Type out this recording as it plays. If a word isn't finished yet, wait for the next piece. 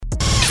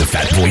The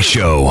Fat Boy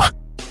Show.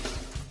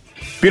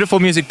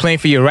 Beautiful music playing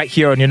for you right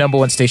here on your number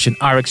one station,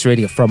 RX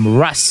Radio, from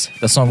Russ.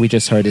 The song we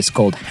just heard is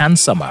called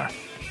Handsomer.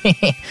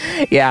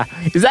 Yeah,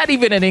 is that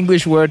even an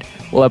English word?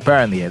 Well,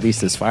 apparently, at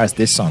least as far as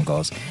this song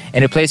goes.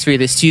 And it plays for you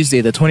this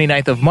Tuesday, the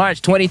 29th of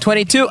March,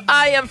 2022.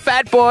 I am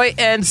Fat Boy,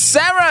 and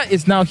Sarah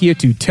is now here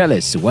to tell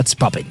us what's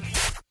popping.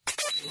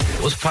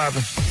 What's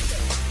popping?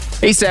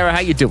 Hey, Sarah, how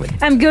you doing?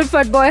 I'm good,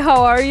 Fat Boy.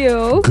 How are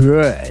you?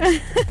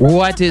 Good.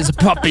 What is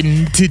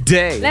popping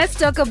today? Let's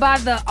talk about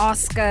the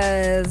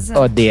Oscars.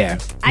 Oh, dear.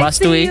 I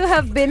see you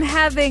have been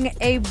having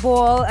a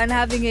ball and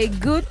having a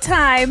good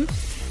time,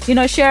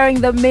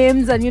 sharing the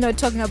memes and,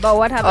 talking about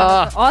what happened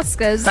at the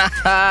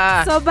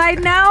Oscars. So by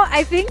now,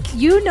 I think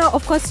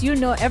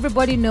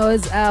everybody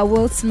knows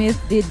Will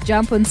Smith did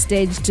jump on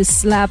stage to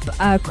slap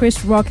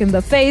Chris Rock in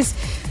the face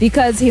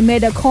because he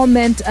made a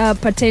comment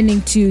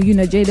pertaining to,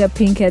 Jada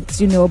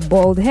Pinkett's,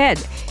 bald head.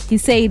 He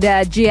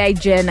said, G.I.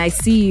 Jane, I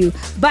see you.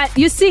 But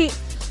you see,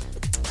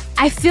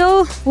 I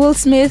feel Will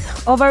Smith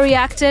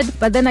overreacted.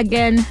 But then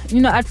again,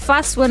 at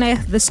first when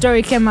the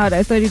story came out,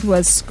 I thought it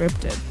was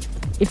scripted.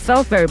 It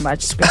felt very much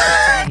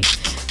scripted to me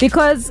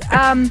because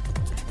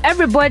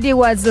everybody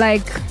was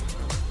like,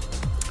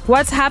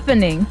 what's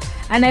happening?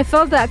 And I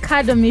felt the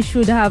Academy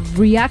should have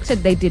reacted.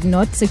 They did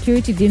not.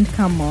 Security didn't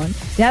come on.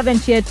 They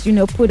haven't yet,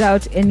 put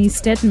out any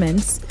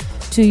statements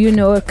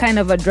to, kind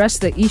of address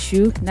the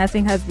issue.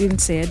 Nothing has been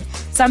said.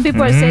 Some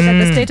people are saying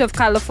that the state of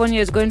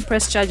California is going to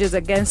press charges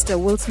against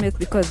Will Smith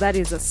because that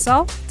is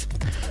assault.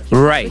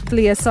 Right.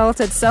 Physically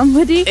assaulted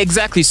somebody.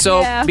 Exactly.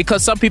 So,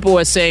 because some people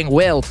were saying,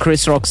 well,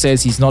 Chris Rock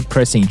says he's not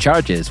pressing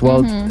charges.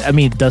 Well, I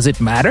mean, does it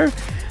matter?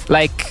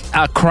 Like,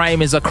 a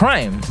crime is a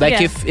crime.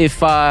 Like,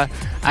 if I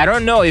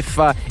don't know, if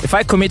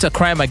I commit a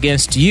crime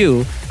against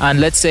you,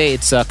 and let's say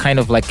it's kind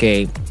of like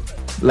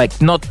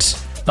not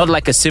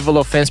like a civil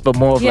offense, but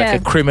more of like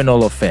a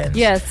criminal offense.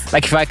 Yes.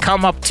 Like if I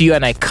come up to you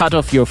and I cut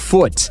off your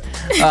foot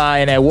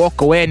and I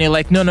walk away and you're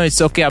like, no, it's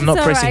okay, I'm not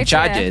pressing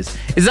charges.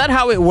 Yeah. Is that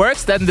how it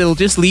works? Then they'll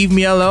just leave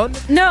me alone?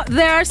 No,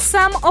 there are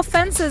some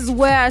offenses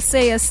where,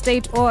 say, a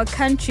state or a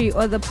country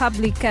or the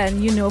public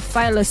can,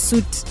 file a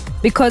suit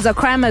because a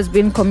crime has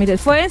been committed.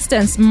 For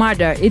instance,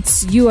 murder.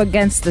 It's you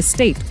against the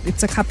state.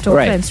 It's a capital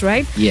offense,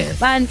 right?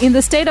 Yes. And in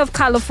the state of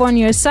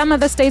California, some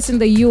other states in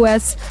the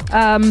U.S.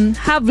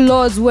 Have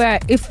laws where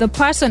if the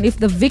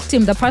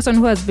victim, the person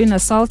who has been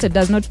assaulted,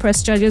 does not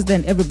press charges,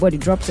 then everybody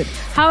drops it.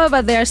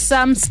 However, there are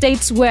some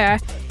states where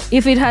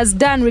if it has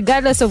done,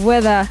 regardless of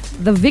whether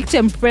the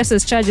victim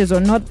presses charges or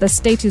not, the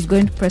state is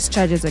going to press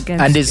charges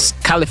against And is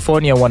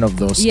California one of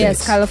those states?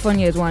 Yes,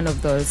 California is one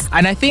of those.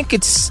 And I think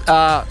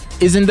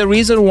isn't the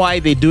reason why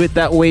they do it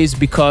that way is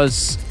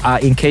because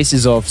in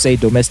cases of, say,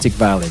 domestic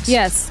violence.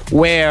 Yes.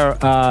 Where,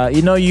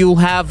 you'll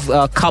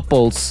have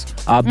couples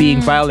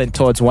being violent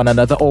towards one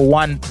another or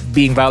one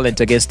being violent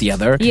against the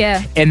other.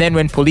 Yeah. And then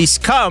when police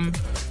come,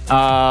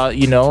 they're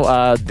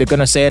going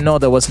to say, no,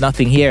 there was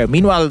nothing here.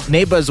 Meanwhile,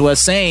 neighbors were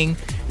saying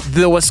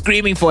they were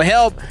screaming for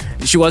help.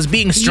 She was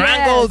being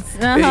strangled.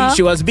 Yes.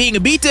 She was being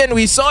beaten.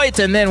 We saw it.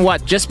 And then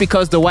what? Just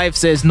because the wife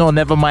says, no,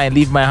 never mind,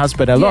 leave my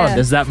husband alone,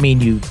 does that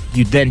mean you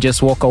then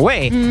just walk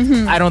away?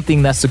 I don't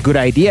think that's a good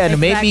idea. And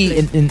maybe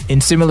in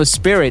similar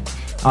spirit,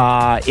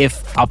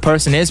 if a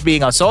person is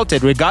being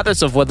assaulted,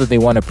 regardless of whether they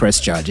want to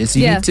press charges,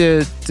 you need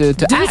to do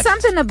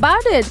something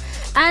about it.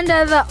 And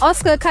the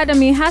Oscar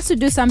Academy has to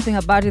do something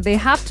about it. They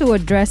have to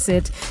address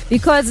it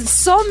because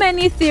so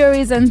many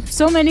theories and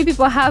so many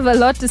people have a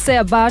lot to say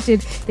about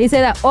it. They say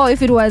that,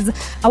 if it was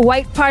a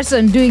white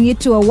person doing it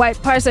to a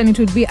white person, it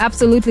would be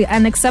absolutely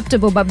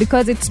unacceptable. But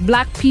because it's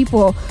black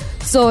people,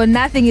 so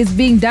nothing is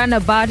being done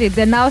about it.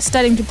 They're now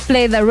starting to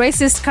play the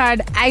racist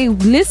card. I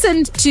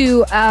listened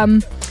to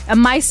a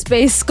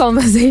MySpace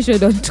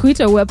conversation on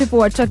Twitter where people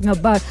were talking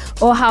about,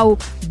 how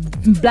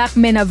black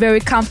men are very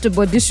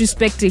comfortable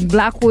disrespecting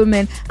black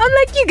women. I'm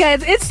like, you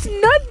guys, it's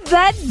not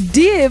that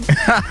deep.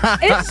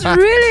 It's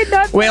really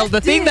not. Well,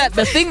 that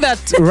the thing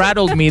that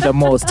rattled me the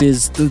most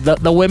is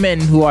the women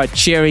who are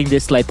cheering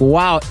this, like,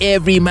 wow,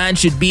 every man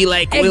should be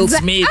like Will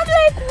Smith. I'm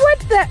like, what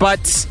the?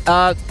 But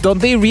don't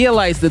they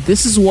realize that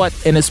this is what,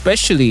 and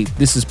especially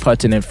this is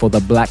pertinent for the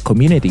black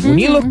community. When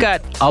you look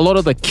at a lot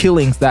of the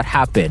killings that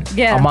happen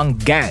among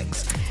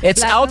gangs,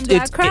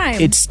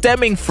 it's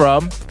stemming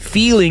from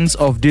feelings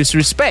of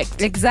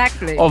disrespect.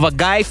 Exactly. Of a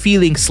guy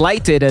feeling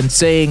slighted and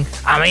saying,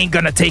 I ain't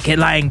gonna take it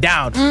lying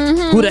down.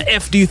 Who the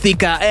F do you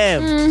think I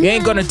am? You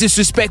ain't gonna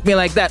disrespect me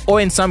like that. Or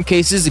in some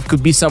cases, it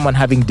could be someone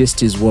having dissed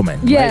his woman.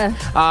 Yeah.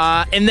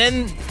 Right? And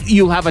then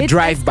you'll have a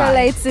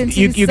drive-by.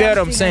 You get what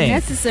I'm saying?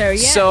 Necessary,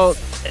 yes. So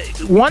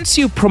once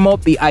you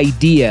promote the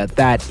idea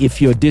that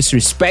if you're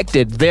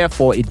disrespected,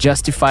 therefore it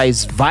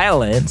justifies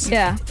violence,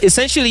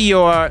 essentially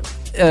you're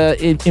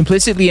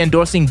implicitly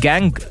endorsing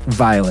gang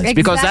violence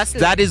because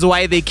that is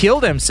why they kill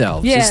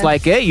themselves. Yeah. It's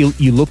like, hey,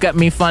 you look at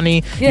me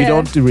funny, you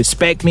don't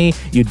respect me,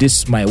 you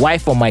diss my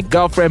wife or my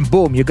girlfriend,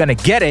 boom, you're gonna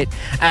get it.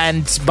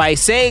 And by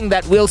saying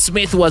that Will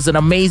Smith was an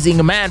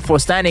amazing man for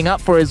standing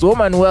up for his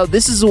woman, well,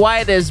 this is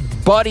why there's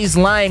bodies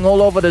lying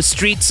all over the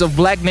streets of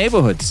black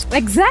neighborhoods.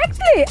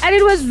 Exactly. And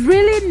it was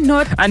really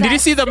not. And did you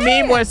see the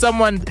meme where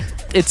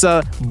it's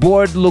a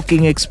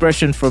bored-looking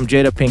expression from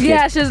Jada Pinkett?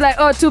 Yeah, she's like,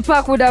 oh,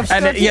 Tupac would have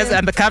shot him. Yes,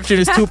 and the caption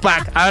is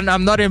Tupac. And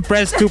I'm not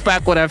impressed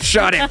Tupac would have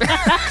shot him.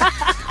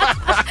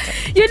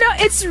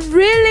 It's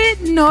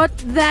really not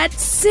that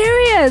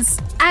serious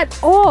at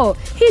all.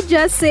 He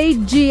just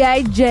said,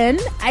 G.I. Jen,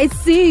 I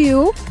see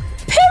you.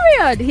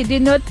 Period. He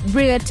did not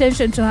bring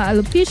attention to her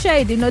alopecia.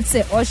 He did not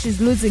say, oh,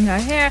 she's losing her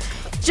hair.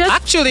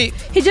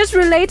 He just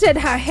related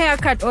her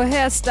haircut or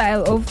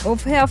hairstyle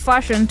of hair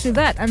fashion to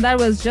that, and that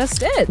was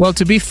just it. Well,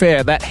 to be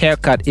fair, that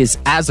haircut is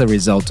as a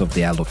result of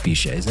the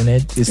alopecia, isn't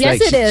it? It's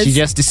yes, it is. She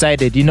just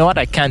decided, you know what,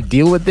 I can't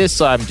deal with this,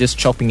 so I'm just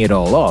chopping it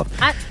all off.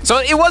 So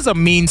it was a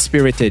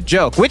mean-spirited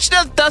joke, which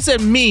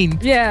doesn't mean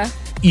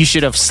you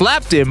should have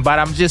slapped him, but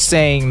I'm just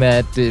saying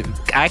that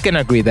I can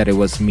agree that it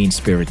was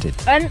mean-spirited.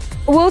 And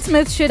Will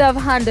Smith should have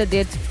handled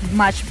it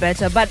much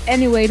better. But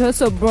anyway, it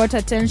also brought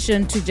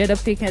attention to Jada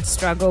Pinkett's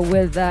struggle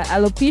with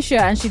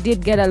alopecia, and she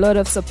did get a lot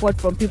of support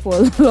from people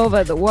all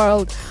over the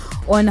world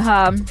on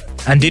her.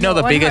 And do you know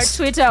the biggest?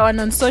 On her Twitter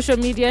and on social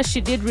media, she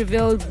did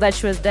reveal that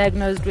she was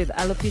diagnosed with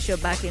alopecia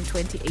back in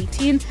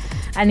 2018.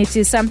 And it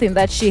is something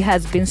that she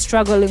has been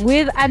struggling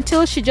with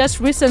until she just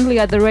recently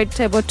at the Red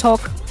Table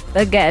Talk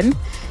again,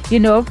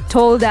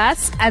 told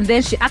us, and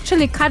then she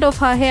actually cut off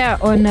her hair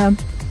on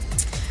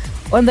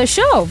the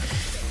show.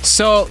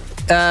 So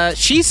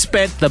she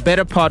spent the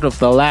better part of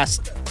the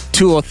last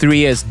 2 or 3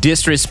 years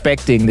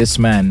disrespecting this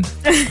man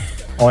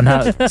on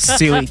her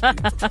silly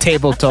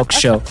table talk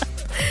show.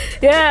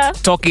 Yeah.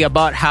 Talking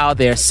about how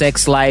their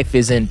sex life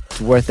isn't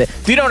worth it.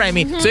 Do you know what I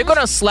mean? Mm-hmm. So you're going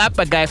to slap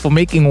a guy for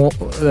making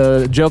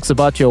jokes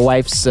about your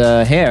wife's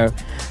hair,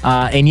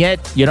 and yet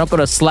you're not going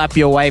to slap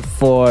your wife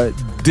for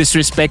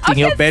disrespecting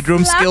your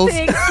bedroom skills.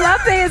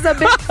 Slapping is a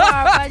bit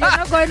far, but you're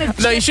not going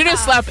to. No, you shouldn't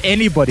slap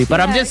anybody. But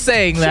I'm just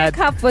saying that. Check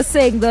up for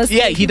saying those.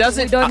 Yeah, things. He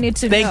doesn't. We don't need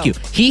to. Thank you.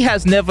 He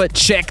has never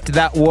checked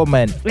that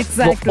woman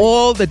exactly for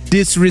all the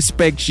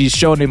disrespect she's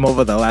shown him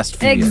over the last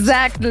few years.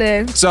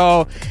 Exactly.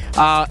 So,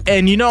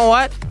 and you know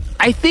what?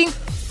 I think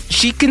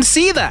she can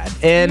see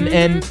that.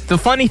 And the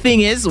funny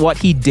thing is, what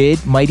he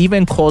did might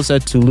even cause her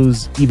to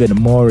lose even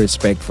more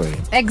respect for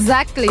him.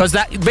 Exactly. Because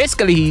that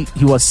basically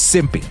he was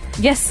simping.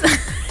 Yes,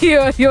 he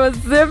was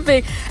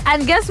simping.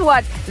 And guess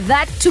what?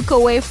 That took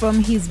away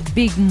from his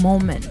big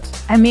moment.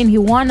 I mean, he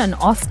won an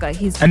Oscar.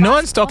 And no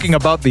one's talking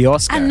about the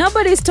Oscar. And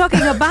nobody's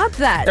talking about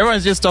that.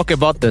 Everyone's just talking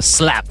about the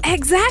slap.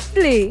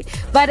 Exactly.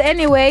 But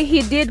anyway,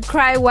 he did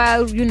cry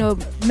while,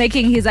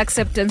 making his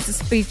acceptance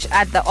speech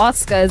at the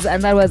Oscars.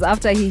 And that was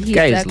after he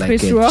hit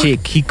Chris Rock.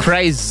 Chick. He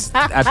cries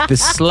at the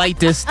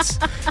slightest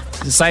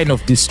sign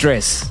of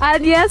distress.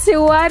 And yes, he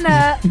won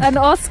an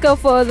Oscar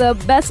for the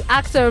Best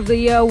Actor of the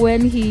Year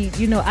when he,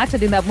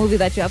 acted in that movie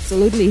that you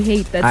absolutely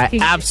hate. That's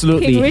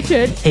King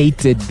Richard.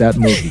 Hated that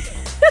movie.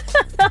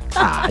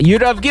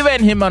 You'd have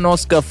given him an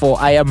Oscar for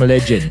I Am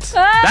Legend.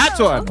 That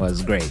one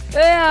was great.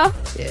 Yeah.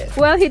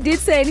 Well, he did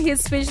say in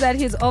his speech that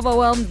he's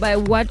overwhelmed by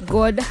what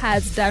God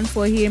has done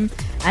for him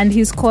and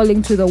his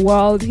calling to the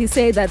world. He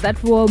said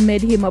that role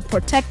made him a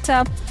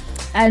protector.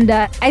 And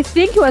I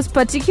think he was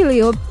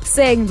particularly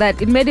saying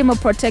that it made him a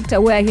protector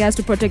where he has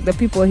to protect the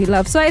people he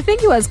loves. So I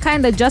think he was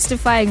kind of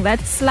justifying that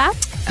slap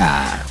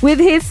with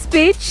his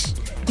speech.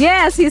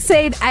 Yes, he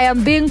said, I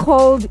am being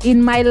called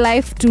in my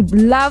life to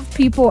love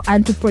people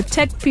and to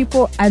protect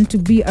people and to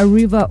be a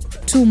river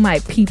to my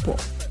people.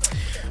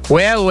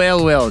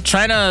 Well.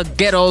 Trying to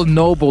get all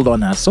nobled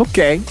on us.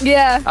 Okay.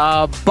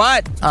 Yeah.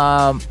 But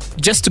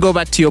just to go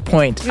back to your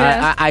point,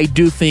 I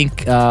do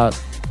think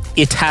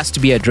it has to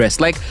be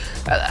addressed. Like,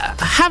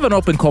 have an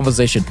open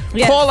conversation.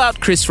 Yeah. Call out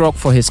Chris Rock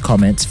for his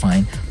comments,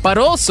 fine. But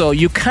also,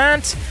 you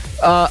can't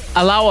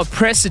allow a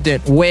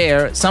precedent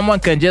where someone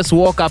can just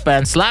walk up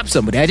and slap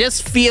somebody. I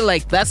just feel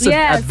like that's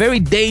a very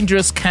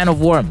dangerous can of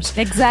worms.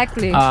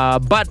 Exactly.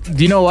 But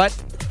you know what?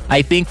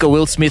 I think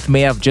Will Smith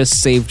may have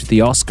just saved the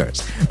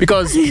Oscars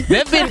because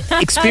they've been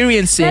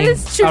experiencing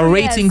a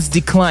ratings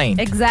decline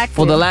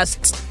for the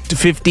last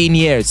 15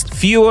 years.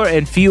 Fewer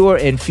and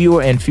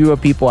fewer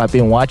people have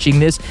been watching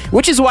this,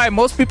 which is why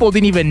most people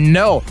didn't even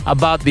know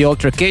about the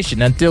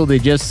altercation until they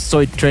just saw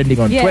it trending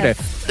on Twitter,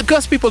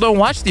 because people don't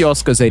watch the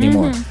Oscars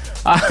anymore.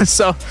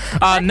 So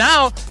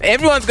now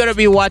everyone's going to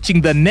be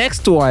watching the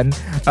next one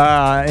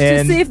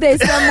to see if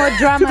there's some more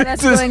drama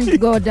that's going to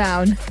go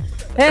down.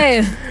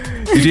 Hey.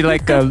 Did you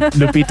like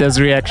Lupita's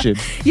reaction?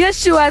 Yes,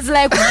 she was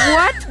like,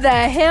 what the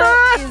hell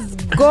is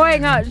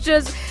going on?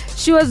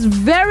 She was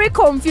very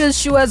confused.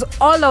 She was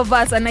all of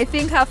us. And I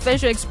think her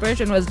facial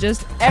expression was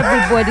just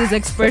everybody's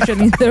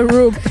expression in the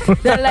room.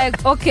 They're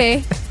like, okay,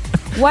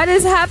 what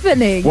is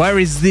happening? Where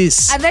is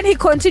this? And then he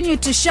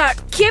continued to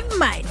shout, keep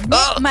my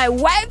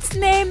wife's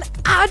name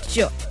out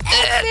your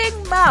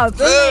effing mouth.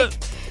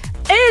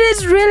 It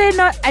is really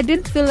not. I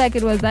didn't feel like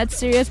it was that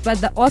serious, but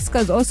the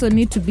Oscars also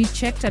need to be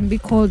checked and be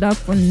called out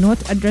for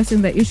not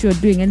addressing the issue or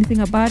doing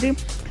anything about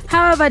it.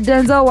 However,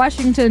 Denzel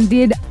Washington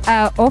did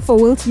offer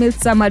Will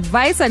Smith some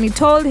advice, and he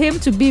told him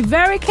to be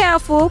very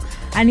careful.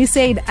 And he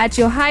said, at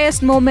your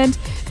highest moment,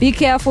 be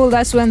careful.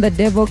 That's when the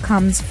devil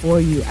comes for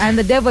you. And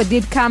the devil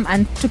did come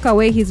and took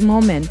away his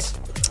moment.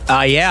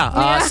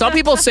 Some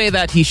people say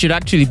that he should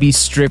actually be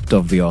stripped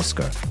of the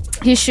Oscar.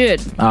 He should.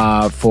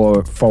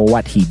 For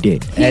what he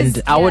did.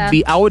 And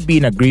I would be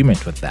in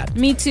agreement with that.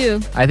 Me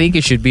too. I think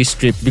he should be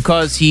stripped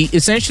because he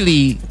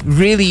essentially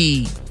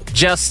really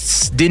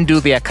just didn't do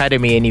the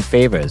Academy any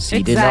favors.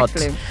 He did not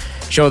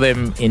show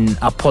them in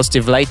a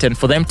positive light, and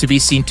for them to be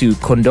seen to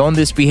condone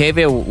this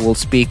behavior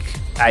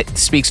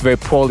speaks very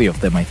poorly of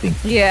them, I think.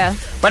 Yeah.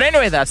 But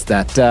anyway, that's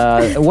that.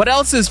 What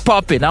else is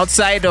popping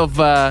outside of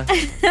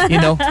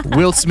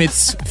Will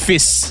Smith's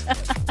fists?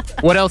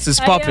 What else is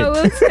popping?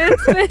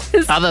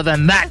 Other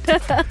than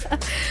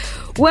that.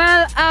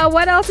 Well,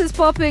 what else is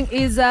popping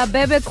is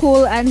Bebe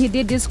Cool, and he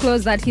did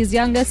disclose that his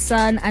youngest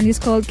son, and he's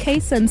called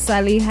Kaysen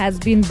Sally, has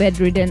been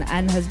bedridden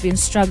and has been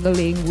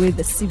struggling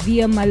with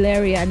severe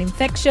malaria and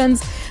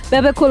infections.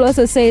 Bebe Cool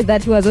also said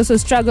that he was also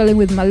struggling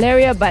with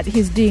malaria, but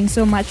he's doing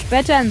so much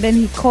better. And then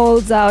he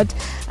calls out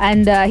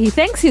and he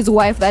thanks his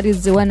wife, that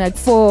is the one,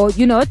 for,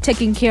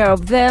 taking care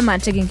of them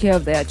and taking care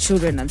of their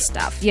children and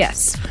stuff.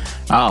 Yes.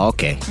 Oh,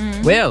 okay.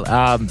 Mm-hmm. Well,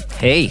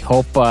 hey,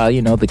 hope,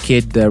 the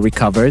kid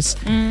recovers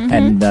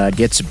and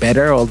gets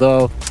better.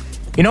 Although,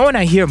 when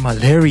I hear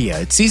malaria,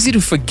 it's easy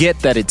to forget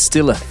that it's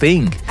still a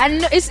thing.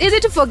 And it's easy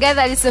to forget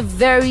that it's a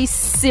very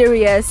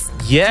serious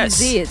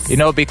disease.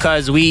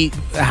 Because we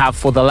have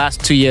for the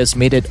last 2 years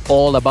made it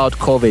all about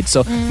COVID.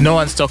 So no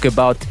one's talking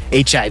about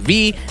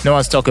HIV, no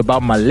one's talking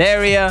about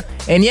malaria,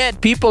 and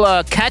yet people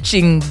are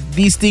catching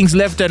these things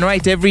left and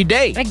right every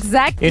day.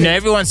 Exactly.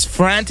 Everyone's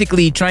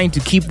frantically trying to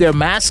keep their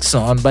masks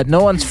on, but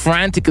no one's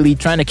frantically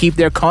trying to keep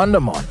their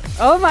condom on.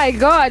 Oh my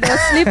God, or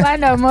sleep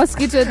under a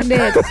mosquito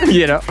net.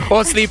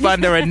 Or sleep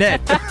under a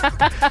net.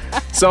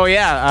 So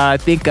I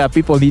think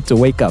people need to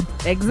wake up.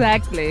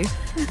 Exactly.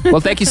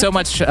 Well, thank you so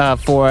much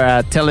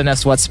for telling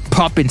us what's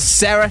poppin',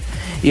 Sarah.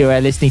 You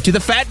are listening to The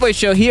Fat Boy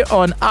Show here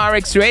on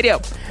RX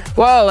Radio.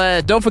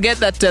 Well, don't forget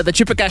that the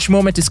Chipper Cash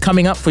moment is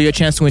coming up for your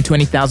chance to win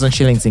 20,000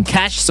 shillings in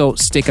cash, so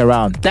stick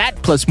around.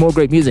 That plus more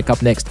great music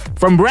up next.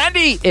 From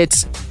Brandy,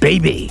 it's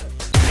Baby.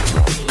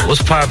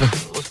 What's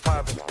poppin'?